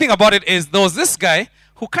interesting thing about it is there was this guy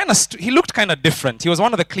who he looked kind of different. He was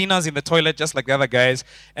one of the cleaners in the toilet, just like the other guys.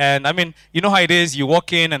 And I mean, you know how it is. You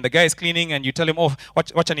walk in and the guy is cleaning and you tell him, oh,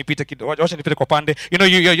 watch nipite kwa pande. You know,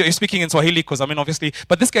 you're speaking in Swahili because, obviously.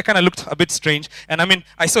 But this guy kind of looked a bit strange. And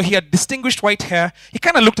I saw he had distinguished white hair. He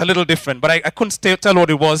kind of looked a little different, but I couldn't tell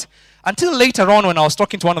what it was. Until later on when I was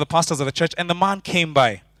talking to one of the pastors of the church and the man came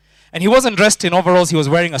by. And he wasn't dressed in overalls, he was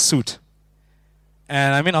wearing a suit.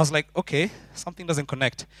 And I was like, okay, something doesn't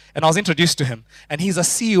connect. And I was introduced to him. And he's a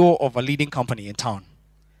CEO of a leading company in town.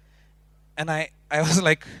 And I was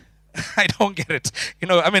like, I don't get it.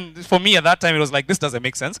 For me at that time, it was like, this doesn't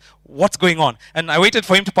make sense. What's going on? And I waited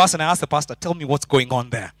for him to pass and I asked the pastor, tell me what's going on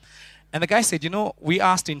there. And the guy said, we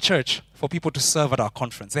asked in church for people to serve at our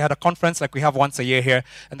conference. They had a conference like we have once a year here.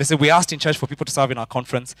 And they said, we asked in church for people to serve in our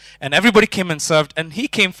conference. And everybody came and served. And he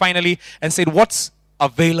came finally and said, what's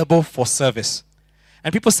available for service?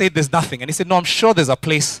 And people said there's nothing. And he said, no, I'm sure there's a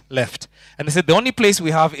place left. And they said, the only place we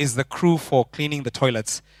have is the crew for cleaning the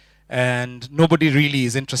toilets. And nobody really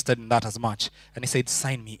is interested in that as much. And he said,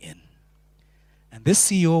 sign me in. And this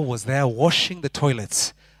CEO was there washing the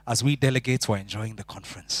toilets as we delegates were enjoying the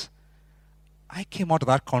conference. I came out of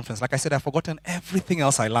that conference. Like I said, I've forgotten everything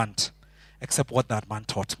else I learned except what that man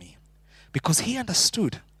taught me. Because he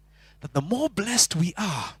understood that the more blessed we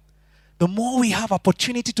are, the more we have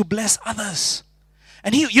opportunity to bless others.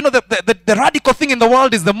 And the radical thing in the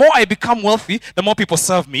world is the more I become wealthy, the more people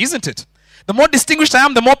serve me, isn't it? The more distinguished I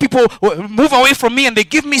am, the more people move away from me and they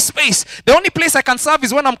give me space. The only place I can serve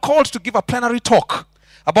is when I'm called to give a plenary talk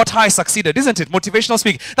about how I succeeded, isn't it? Motivational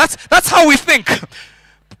speaking. That's how we think.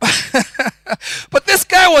 But this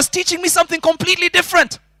guy was teaching me something completely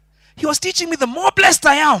different. He was teaching me the more blessed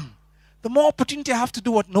I am, the more opportunity I have to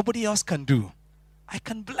do what nobody else can do. I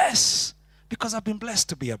can bless because I've been blessed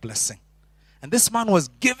to be a blessing. And this man was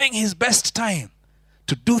giving his best time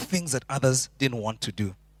to do things that others didn't want to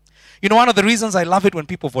do. One of the reasons I love it when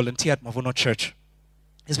people volunteer at Mavuno Church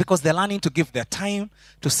is because they're learning to give their time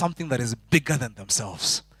to something that is bigger than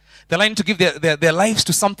themselves. They're learning to give their lives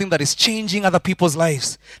to something that is changing other people's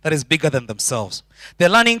lives, that is bigger than themselves. They're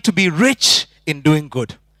learning to be rich in doing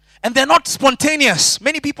good. And they're not spontaneous.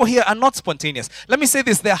 Many people here are not spontaneous. Let me say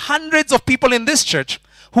this. There are hundreds of people in this church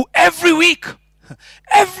who every week,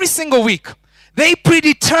 every single week, they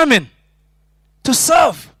predetermine to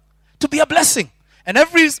serve, to be a blessing. And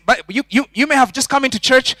you may have just come into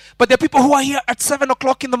church, but there are people who are here at 7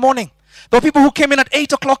 o'clock in the morning. There are people who came in at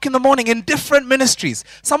 8 o'clock in the morning in different ministries.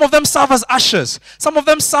 Some of them serve as ushers. Some of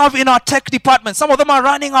them serve in our tech department. Some of them are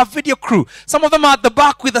running our video crew. Some of them are at the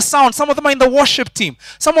back with the sound. Some of them are in the worship team.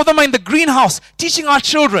 Some of them are in the greenhouse teaching our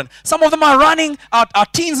children. Some of them are running our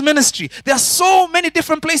teens ministry. There are so many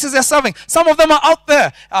different places they're serving. Some of them are out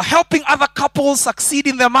there helping other couples succeed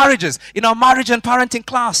in their marriages, in our marriage and parenting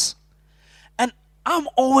class. And I'm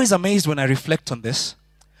always amazed when I reflect on this,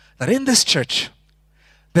 that in this church,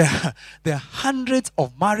 there are hundreds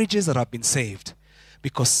of marriages that have been saved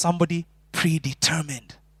because somebody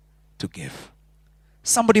predetermined to give.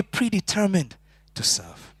 Somebody predetermined to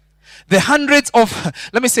serve. There are hundreds of,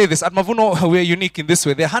 let me say this, at Mavuno we're unique in this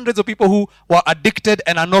way. There are hundreds of people who were addicted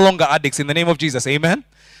and are no longer addicts in the name of Jesus. Amen?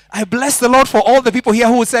 I bless the Lord for all the people here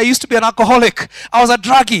who would say, I used to be an alcoholic. I was a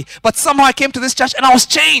druggie, but somehow I came to this church and I was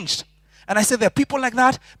changed. And I say there are people like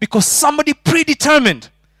that because somebody predetermined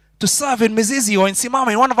to serve in Mizizi or in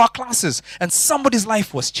Simama in one of our classes, and somebody's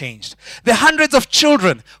life was changed. There are hundreds of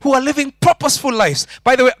children who are living purposeful lives.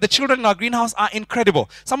 By the way, the children in our greenhouse are incredible.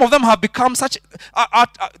 Some of them have become such,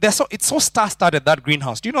 it's so star-studded, that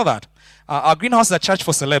greenhouse. Do you know that? Our greenhouse is a church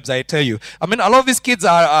for celebs, I tell you. I mean, a lot of these kids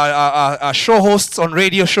are show hosts on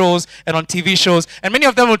radio shows and on TV shows, and many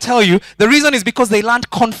of them will tell you the reason is because they learned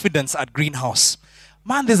confidence at greenhouse.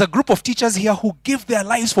 Man, there's a group of teachers here who give their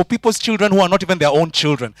lives for people's children who are not even their own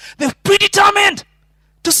children. They're predetermined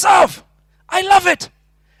to serve. I love it.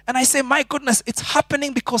 And I say, my goodness, it's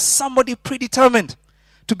happening because somebody predetermined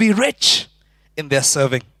to be rich in their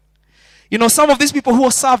serving. You know, some of these people who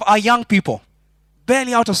serve are young people,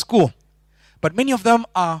 barely out of school. But many of them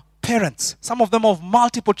are parents. Some of them have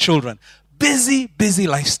multiple children. Busy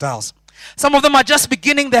lifestyles. Some of them are just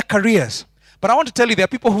beginning their careers. But I want to tell you, there are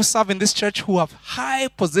people who serve in this church who have high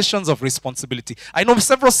positions of responsibility. I know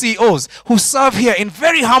several CEOs who serve here in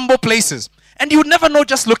very humble places. And you would never know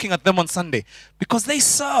just looking at them on Sunday. Because they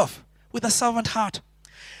serve with a servant heart.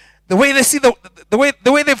 The way they see the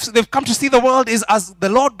way they've come to see the world is, as the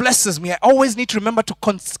Lord blesses me, I always need to remember to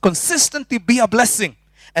consistently be a blessing.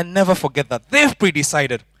 And never forget that. They've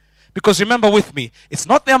pre-decided. Because remember with me, it's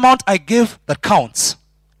not the amount I give that counts.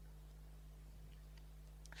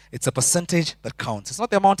 It's a percentage that counts. It's not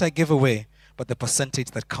the amount I give away, but the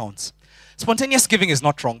percentage that counts. Spontaneous giving is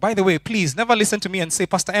not wrong. By the way, please never listen to me and say,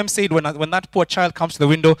 Pastor M said when that poor child comes to the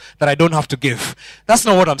window that I don't have to give. That's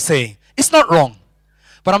not what I'm saying. It's not wrong.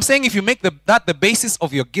 But I'm saying if you make that the basis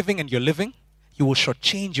of your giving and your living, you will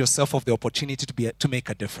shortchange yourself of the opportunity to make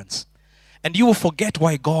a difference. And you will forget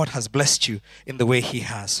why God has blessed you in the way He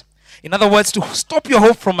has. In other words, to stop your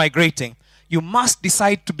hope from migrating, you must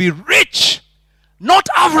decide to be rich, not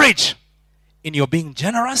average, in your being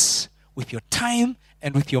generous with your time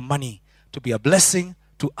and with your money to be a blessing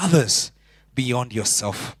to others beyond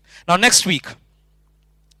yourself. Now, next week,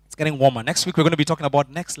 it's getting warmer. Next week, we're going to be talking about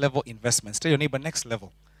next level investments. Tell your neighbor, next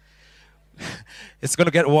level. It's going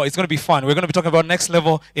to be fun. We're going to be talking about next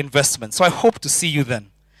level investments. So I hope to see you then.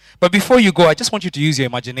 But before you go, I just want you to use your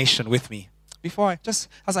imagination with me.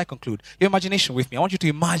 As I conclude, your imagination with me. I want you to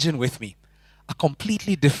imagine with me a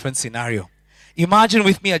completely different scenario. Imagine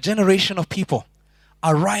with me a generation of people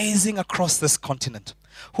arising across this continent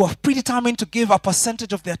who have predetermined to give a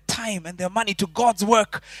percentage of their time and their money to God's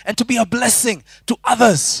work and to be a blessing to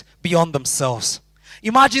others beyond themselves.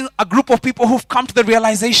 Imagine a group of people who've come to the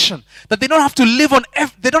realization that they don't have to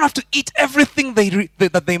they don't have to eat everything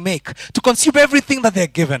that they make, to consume everything that they're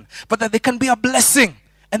given, but that they can be a blessing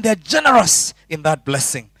and they're generous in that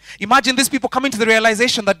blessing. Imagine these people coming to the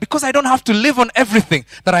realization that because I don't have to live on everything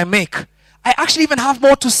that I make, I actually even have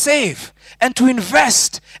more to save and to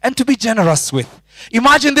invest and to be generous with.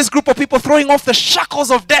 Imagine this group of people throwing off the shackles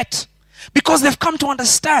of debt because they've come to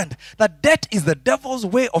understand that debt is the devil's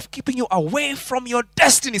way of keeping you away from your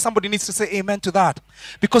destiny. Somebody needs to say amen to that.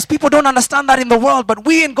 Because people don't understand that in the world, but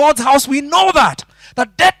we in God's house, we know that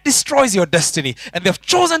debt destroys your destiny. And they've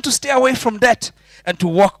chosen to stay away from debt and to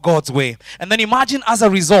walk God's way. And then imagine as a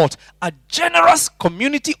result, a generous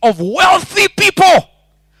community of wealthy people,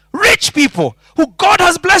 rich people, who God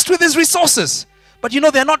has blessed with His resources. But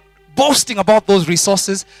they're not boasting about those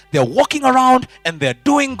resources. They're walking around and they're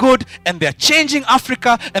doing good and they're changing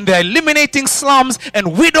Africa and they're eliminating slums,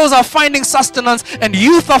 and widows are finding sustenance and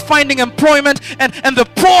youth are finding employment and the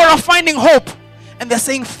poor are finding hope. And they're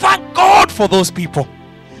saying, thank God for those people.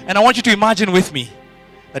 And I want you to imagine with me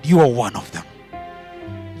that you are one of them.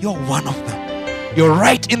 You're one of them. You're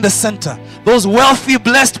right in the center. Those wealthy,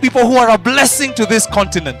 blessed people who are a blessing to this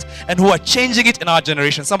continent and who are changing it in our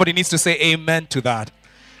generation. Somebody needs to say amen to that.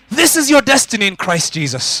 This is your destiny in Christ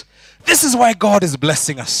Jesus. This is why God is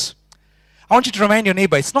blessing us. I want you to remind your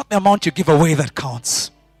neighbor, it's not the amount you give away that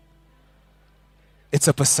counts. It's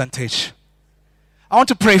a percentage. I want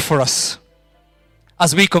to pray for us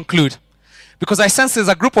as we conclude, because I sense there's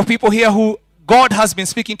a group of people here who God has been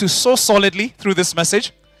speaking to so solidly through this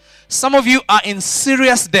message. Some of you are in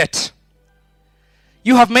serious debt.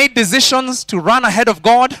 You have made decisions to run ahead of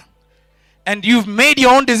God, and you've made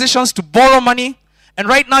your own decisions to borrow money. And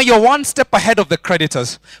right now, you're one step ahead of the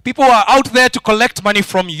creditors. People are out there to collect money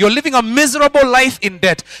from you. You're living a miserable life in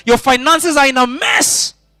debt. Your finances are in a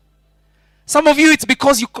mess. Some of you, it's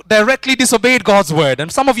because you directly disobeyed God's word. And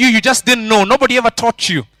some of you, you just didn't know. Nobody ever taught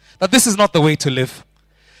you that this is not the way to live.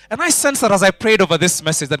 And I sense that as I prayed over this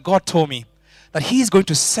message, that God told me that He's going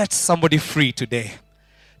to set somebody free today.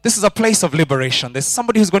 This is a place of liberation. There's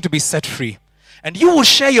somebody who's going to be set free. And you will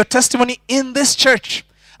share your testimony in this church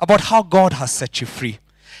about how God has set you free.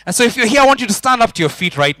 And so if you're here, I want you to stand up to your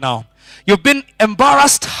feet right now. You've been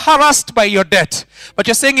embarrassed, harassed by your debt. But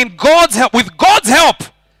you're saying, in God's help, with God's help,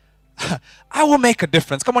 I will make a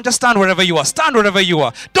difference. Come on, just stand wherever you are. Stand wherever you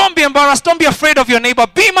are. Don't be embarrassed. Don't be afraid of your neighbor.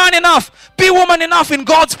 Be man enough. Be woman enough in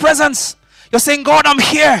God's presence. You're saying, God, I'm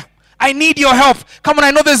here. I need your help. Come on,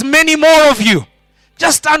 I know there's many more of you.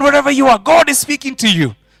 Just stand wherever you are. God is speaking to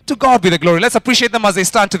you. To God be the glory. Let's appreciate them as they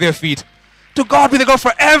stand to their feet. To God be the glory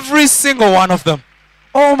for every single one of them.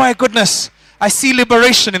 Oh my goodness. I see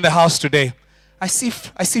liberation in the house today. I see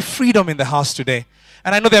freedom in the house today.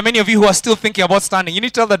 And I know there are many of you who are still thinking about standing. You need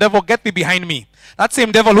to tell the devil, get thee behind me. That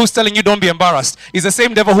same devil who's telling you don't be embarrassed is the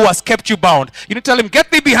same devil who has kept you bound. You need to tell him, get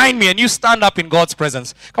thee behind me, and you stand up in God's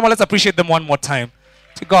presence. Come on, let's appreciate them one more time.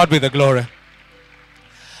 To God be the glory.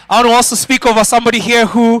 I want to also speak over somebody here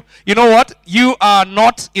who, you know what? You are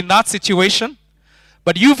not in that situation,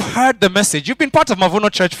 but you've heard the message. You've been part of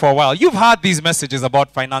Mavuno Church for a while. You've heard these messages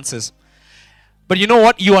about finances. But you know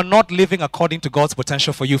what? You are not living according to God's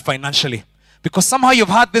potential for you financially. Because somehow you've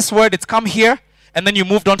had this word, it's come here, and then you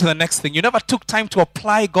moved on to the next thing. You never took time to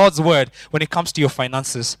apply God's word when it comes to your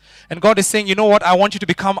finances. And God is saying, you know what? I want you to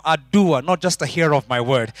become a doer, not just a hearer of my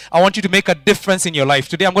word. I want you to make a difference in your life.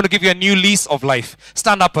 Today I'm going to give you a new lease of life.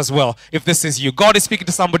 Stand up as well if this is you. God is speaking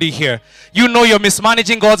to somebody here. You know you're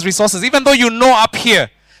mismanaging God's resources. Even though you know up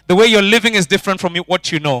here, the way you're living is different from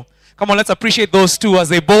what you know. Come on, let's appreciate those two as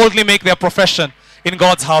they boldly make their profession in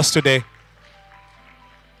God's house today.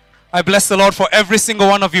 I bless the Lord for every single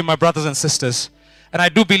one of you, my brothers and sisters. And I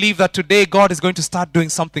do believe that today God is going to start doing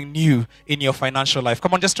something new in your financial life.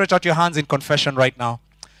 Come on, just stretch out your hands in confession right now.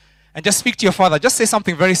 And just speak to your Father. Just say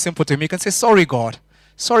something very simple to him. You can say, sorry, God.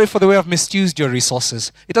 Sorry for the way I've misused your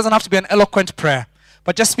resources. It doesn't have to be an eloquent prayer.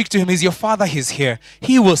 But just speak to him. He's your Father. He's here.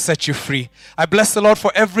 He will set you free. I bless the Lord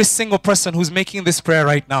for every single person who's making this prayer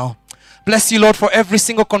right now. Bless you, Lord, for every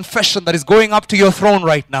single confession that is going up to your throne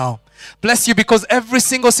right now. Bless you because every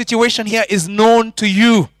single situation here is known to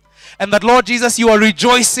you. And that, Lord Jesus, you are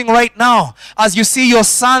rejoicing right now as you see your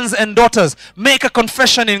sons and daughters make a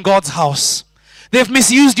confession in God's house. They've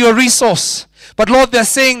misused your resource. But Lord, they're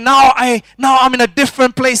saying, now I'm in a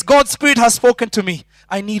different place. God's Spirit has spoken to me.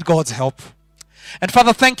 I need God's help. And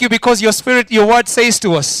Father, thank you because your Spirit, your word says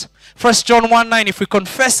to us, 1 John 1:9, if we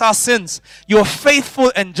confess our sins, you are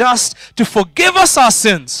faithful and just to forgive us our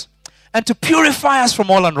sins and to purify us from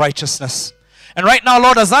all unrighteousness. And right now,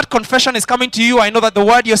 Lord, as that confession is coming to you, I know that the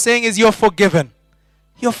word you're saying is you're forgiven.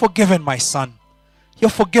 You're forgiven, my son. You're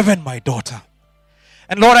forgiven, my daughter.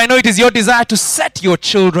 And Lord, I know it is your desire to set your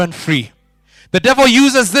children free. The devil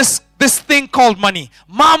uses this thing called money,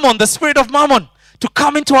 mammon, the spirit of mammon, to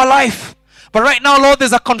come into our life. But right now, Lord,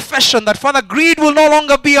 there's a confession that, Father, greed will no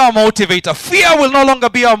longer be our motivator. Fear will no longer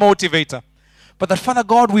be our motivator. But that, Father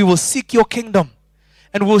God, we will seek your kingdom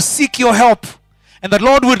and we'll seek your help. And that,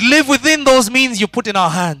 Lord, would live within those means you put in our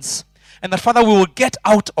hands. And that, Father, we will get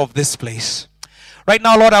out of this place. Right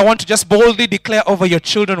now, Lord, I want to just boldly declare over your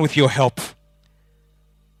children with your help.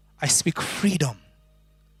 I speak freedom.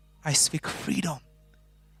 I speak freedom.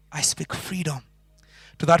 I speak freedom.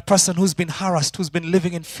 To that person who's been harassed, who's been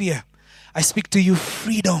living in fear, I speak to you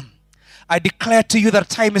freedom. I declare to you that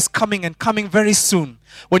time is coming and coming very soon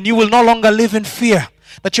when you will no longer live in fear,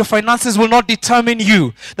 that your finances will not determine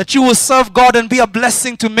you, that you will serve God and be a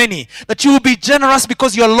blessing to many, that you will be generous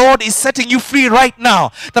because your Lord is setting you free right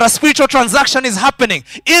now, that a spiritual transaction is happening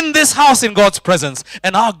in this house in God's presence,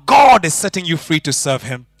 and our God is setting you free to serve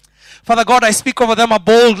him. Father God, I speak over them a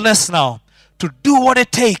boldness now to do what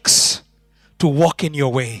it takes to walk in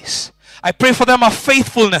your ways. I pray for them a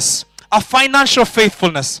faithfulness, a financial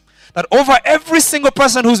faithfulness, that over every single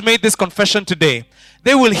person who's made this confession today,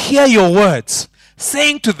 they will hear your words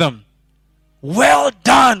saying to them, well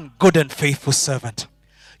done, good and faithful servant.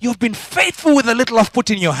 You've been faithful with the little I've put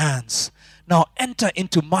in your hands. Now enter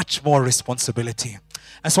into much more responsibility.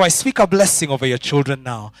 And so I speak a blessing over your children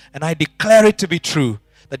now, and I declare it to be true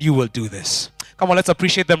that you will do this. Come on, let's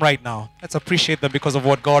appreciate them right now. Let's appreciate them because of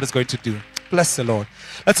what God is going to do. Bless the Lord.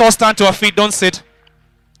 Let's all stand to our feet. Don't sit.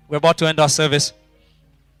 We're about to end our service.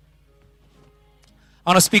 I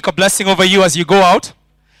want to speak a blessing over you as you go out.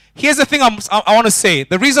 Here's the thing I want to say.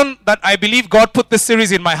 The reason that I believe God put this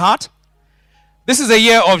series in my heart, this is a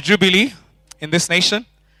year of Jubilee in this nation.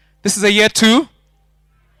 This is a year to,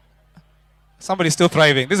 somebody's still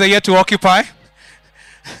thriving. This is a year to occupy.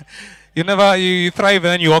 You thrive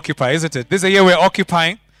and then you occupy, isn't it? This is a year we're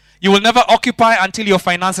occupying. You will never occupy until your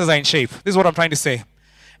finances are in shape. This is what I'm trying to say.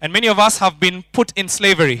 And many of us have been put in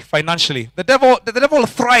slavery financially. The devil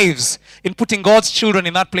thrives in putting God's children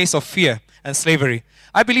in that place of fear and slavery.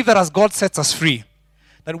 I believe that as God sets us free,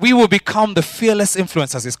 that we will become the fearless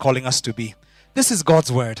influencers He's calling us to be. This is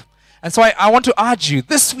God's word. And so I want to urge you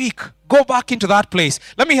this week, go back into that place.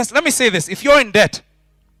 Let me say this. If you're in debt,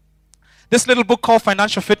 this little book called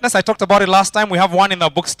Financial Fitness, I talked about it last time. We have one in our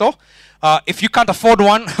bookstore. If you can't afford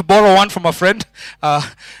one, borrow one from a friend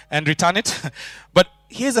and return it. But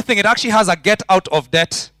here's the thing. It actually has a get out of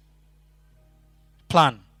debt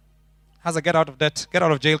plan. Has a get out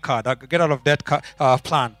of jail card, a get out of debt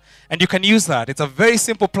plan. And you can use that. It's a very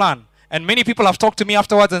simple plan. And many people have talked to me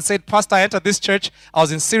afterwards and said, Pastor, I entered this church. I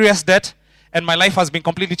was in serious debt. And my life has been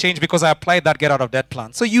completely changed because I applied that get out of debt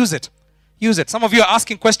plan. So use it. Use it. Some of you are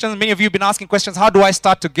asking questions. Many of you have been asking questions. How do I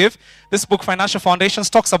start to give? This book, Financial Foundations,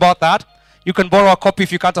 talks about that. You can borrow a copy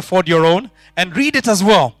if you can't afford your own. And read it as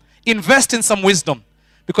well. Invest in some wisdom.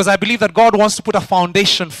 Because I believe that God wants to put a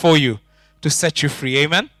foundation for you to set you free.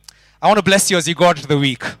 Amen? I want to bless you as you go into the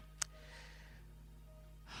week.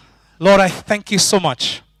 Lord, I thank you so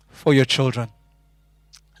much for your children.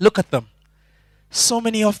 Look at them. So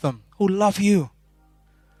many of them who love you.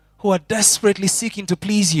 Who are desperately seeking to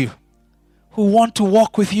please you. Who want to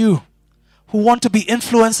walk with you, who want to be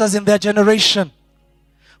influencers in their generation,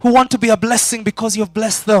 who want to be a blessing because you've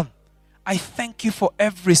blessed them. I thank you for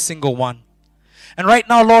every single one. And right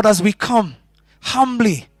now, Lord, as we come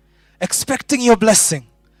humbly, expecting your blessing,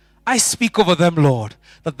 I speak over them, Lord,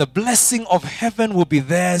 that the blessing of heaven will be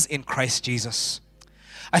theirs in Christ Jesus.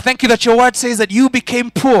 I thank you that your word says that you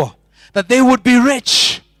became poor, that they would be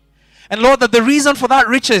rich. And Lord, that the reason for that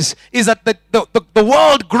riches is that the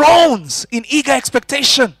world groans in eager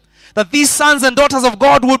expectation that these sons and daughters of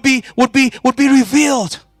God would be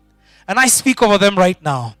revealed. And I speak over them right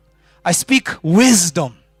now. I speak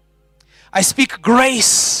wisdom. I speak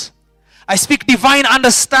grace. I speak divine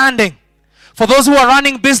understanding. For those who are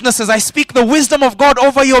running businesses, I speak the wisdom of God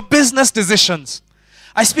over your business decisions.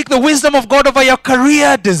 I speak the wisdom of God over your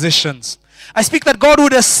career decisions. I speak that God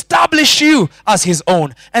would establish you as his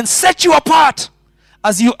own and set you apart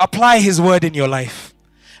as you apply his word in your life.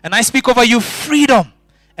 And I speak over you freedom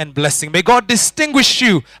and blessing. May God distinguish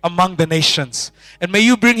you among the nations. And may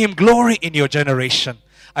you bring him glory in your generation.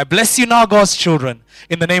 I bless you now, God's children,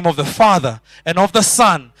 in the name of the Father and of the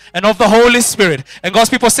Son and of the Holy Spirit. And God's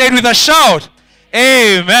people say it with a shout.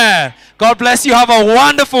 Amen. God bless you. Have a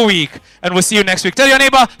wonderful week. And we'll see you next week. Tell your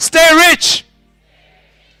neighbor, stay rich.